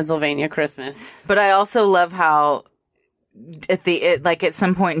traditional funny. Pennsylvania Christmas. But I also love how at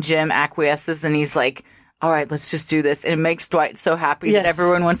some point Jim acquiesces and he's like, all right, let's just do this. And it makes Dwight so happy that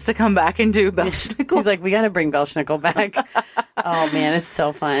everyone wants to come back and do Belschnickel. He's like, we got to bring Belschnickel back. Oh, man, it's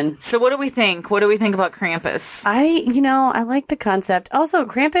so fun. So what do we think? What do we think about Krampus? I like the concept. Also,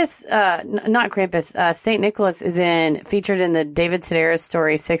 Krampus, not Krampus, St. Nicholas is featured in the David Sedaris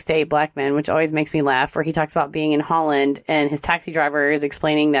story 6 to 8 Black Men, which always makes me laugh, where he talks about being in Holland and his taxi driver is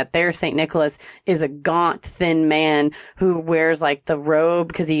explaining that their St. Nicholas is a gaunt, thin man who wears the robe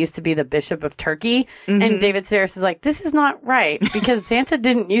because he used to be the Bishop of Turkey. And David Sedaris is like, this is not right because Santa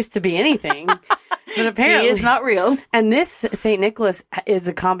didn't used to be anything. But apparently, he is not real. And this St. Nicholas is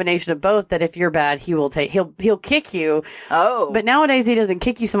a combination of both, that if you're bad, he'll kick you. Oh. But nowadays he doesn't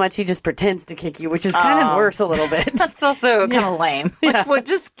kick you so much, he just pretends to kick you, which is kind of worse a little bit. That's also kind of lame. Well,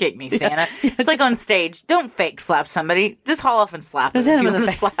 just kick me, Santa. Yeah. It's like on stage, don't fake slap somebody. Just haul off and slap them if you want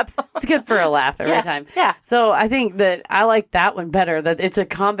to slap. It's good for a laugh every time. Yeah. So I think that I like that one better, that it's a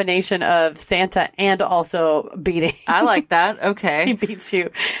combination of Santa and also beating. I like that. Okay. He beats you.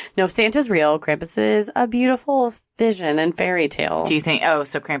 No, Santa's real. Krampus is a beautiful vision and fairy tale. Do you think,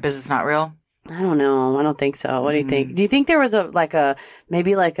 so Krampus is not real? I don't know. I don't think so. What do you think? Do you think there was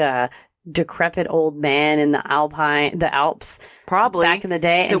maybe a decrepit old man in the Alps? Probably. Back in the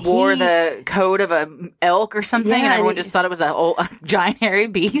day. That wore the coat of an elk or something, and everyone just thought it was a giant hairy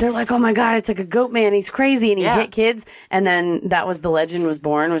beast. They're like, oh my God, it's like a goat man. He's crazy, and he hit kids. And then that was the legend was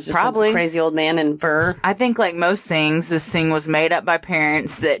born, was just probably a crazy old man in fur. I think like most things, this thing was made up by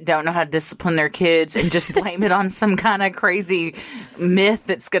parents that don't know how to discipline their kids and just blame it on some kind of crazy myth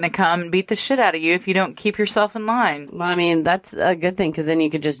that's going to come and beat the shit out of you if you don't keep yourself in line. Well, I mean, that's a good thing, because then you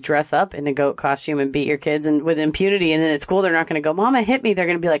could just dress up in a goat costume and beat your kids and with impunity, and then at school they're not going to go, Mama hit me. They're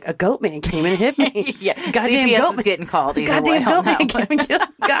going to be like, a goat man came and hit me. Yeah, goddamn CPS goat is man. getting called. Goddamn goat man came and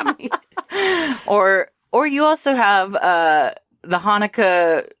got me. Or you also have the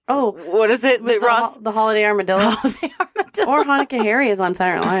Hanukkah. Oh, what is it? The holiday armadillo. Or Hanukkah Harry is on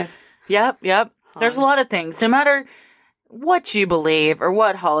Saturday Night Live. Yep. There's a lot of things. No matter what you believe or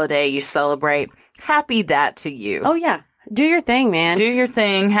what holiday you celebrate, happy that to you. Oh yeah. Do your thing, man. Do your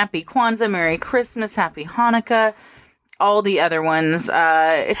thing. Happy Kwanzaa, Merry Christmas, Happy Hanukkah, all the other ones.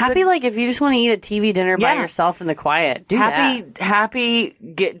 Happy, like, if you just want to eat a TV dinner by yourself in the quiet, do that. Happy,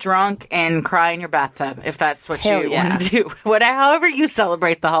 get drunk and cry in your bathtub, if that's what you want to do. However you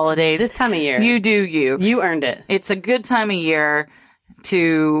celebrate the holidays. This time of year. You do you. You earned it. It's a good time of year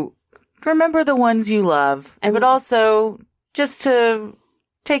to remember the ones you love, but also just to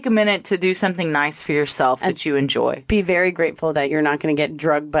take a minute to do something nice for yourself that you enjoy. Be very grateful that you're not going to get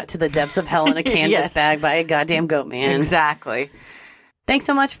drugged but to the depths of hell in a canvas bag by a goddamn goat man. Exactly. Thanks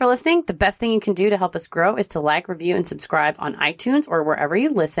so much for listening. The best thing you can do to help us grow is to like, review, and subscribe on iTunes or wherever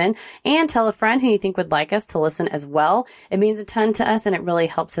you listen, and tell a friend who you think would like us to listen as well. It means a ton to us, and it really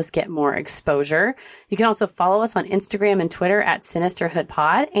helps us get more exposure. You can also follow us on Instagram and Twitter at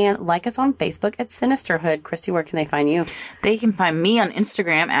SinisterhoodPod, and like us on Facebook at Sinisterhood. Christy, where can they find you? They can find me on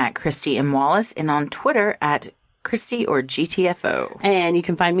Instagram at Christy M. Wallace and on Twitter at Christy or GTFO. And you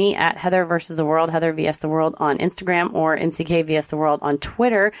can find me at Heather vs. the World, Heather vs. the World on Instagram, or MCK vs. the World on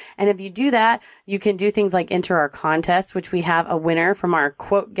Twitter. And if you do that, you can do things like enter our contest, which we have a winner from our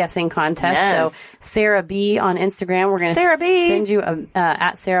quote guessing contest. Yes. So Sarah B on Instagram, we're going to send you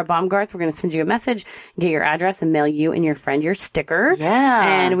at Sarah Baumgarth. We're going to send you a message, get your address, and mail you and your friend your sticker.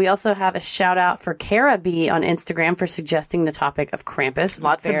 Yeah. And we also have a shout out for Kara B on Instagram for suggesting the topic of Krampus.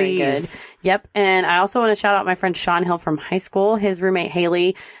 Lots of Very bees. good. Yep. And I also want to shout out my friend Sean Hill from high school. His roommate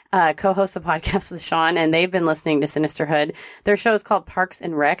Haley co-hosts a podcast with Sean, and they've been listening to Sinisterhood. Their show is called Parks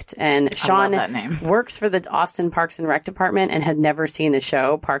and Rec, and Sean that name. works for the Austin Parks and Rec department and had never seen the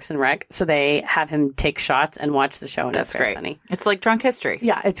show Parks and Rec, so they have him take shots and watch the show, and That's it's very great. funny. It's like Drunk History.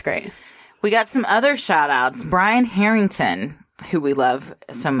 Yeah, it's great. We got some other shout outs. Brian Harrington, who we love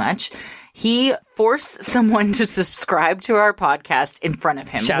so much. He forced someone to subscribe to our podcast in front of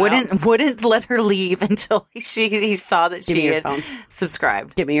him. Shout Wouldn't let her leave until he saw that Give me she your had phone.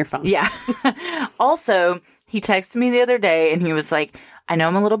 subscribed. Give me your phone. Yeah. Also, he texted me the other day and he was like, I know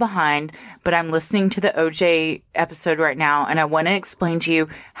I'm a little behind, but I'm listening to the OJ episode right now, and I want to explain to you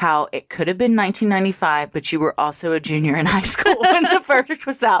how it could have been 1995, but you were also a junior in high school when the verdict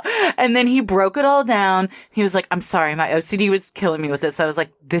was out. And then he broke it all down. He was like, I'm sorry, my OCD was killing me with this. I was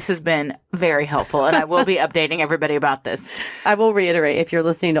like, this has been very helpful, and I will be updating everybody about this. I will reiterate, if you're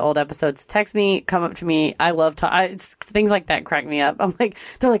listening to old episodes, text me, come up to me. I love things like that crack me up. I'm like,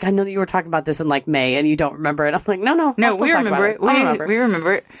 they're like, I know that you were talking about this in like May and you don't remember it. I'm like, no, No, I'll still we talk remember about it. I'll remember. We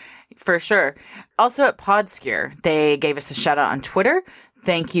remember it for sure. Also at Podscure, they gave us a shout out on Twitter.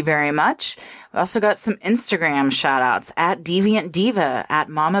 Thank you very much. We also got some Instagram shout outs at Deviant Diva, at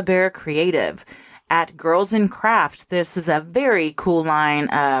Mama Bear Creative, at Girls in Craft. This is a very cool line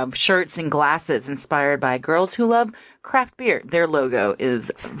of shirts and glasses inspired by girls who love craft beer. Their logo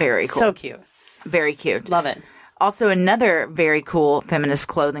is very cool. So cute. Very cute. Love it. Also, another very cool feminist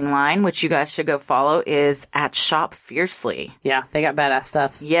clothing line, which you guys should go follow, is at Shop Fiercely. Yeah, they got badass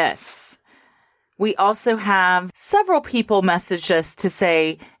stuff. Yes. We also have several people message us to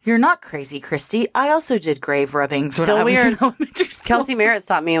say, you're not crazy, Christy. I also did grave rubbings when Still I was weird. in elementary school. Kelsey Merritt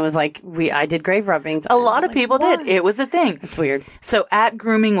stopped me and was like, I did grave rubbings. A lot of people did. It was a thing. It's weird. So at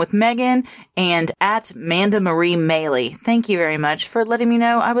Grooming with Megan and at Manda Marie Maley, thank you very much for letting me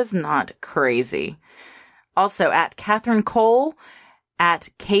know I was not crazy. Also at Catherine Cole, at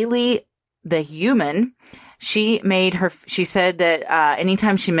Kaylee the Human. She said that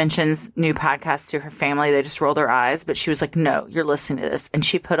anytime she mentions new podcasts to her family, they just roll their eyes. But she was like, no, you're listening to this. And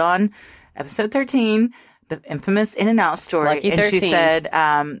she put on episode 13, the infamous In and Out story. Lucky and 13. she said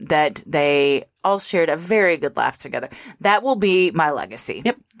that they all shared a very good laugh together. That will be my legacy.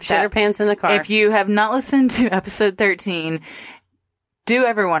 Yep. Shit her pants in the car. If you have not listened to episode 13, do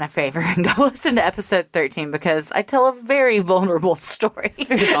everyone a favor and go listen to episode 13 because I tell a very vulnerable story.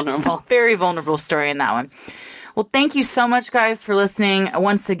 Very vulnerable. Very vulnerable story in that one. Well, thank you so much, guys, for listening.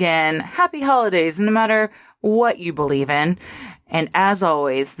 Once again, happy holidays, no matter what you believe in. And as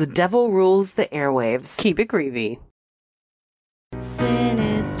always, the devil rules the airwaves. Keep it groovy.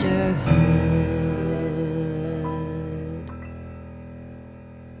 Sinisterhood.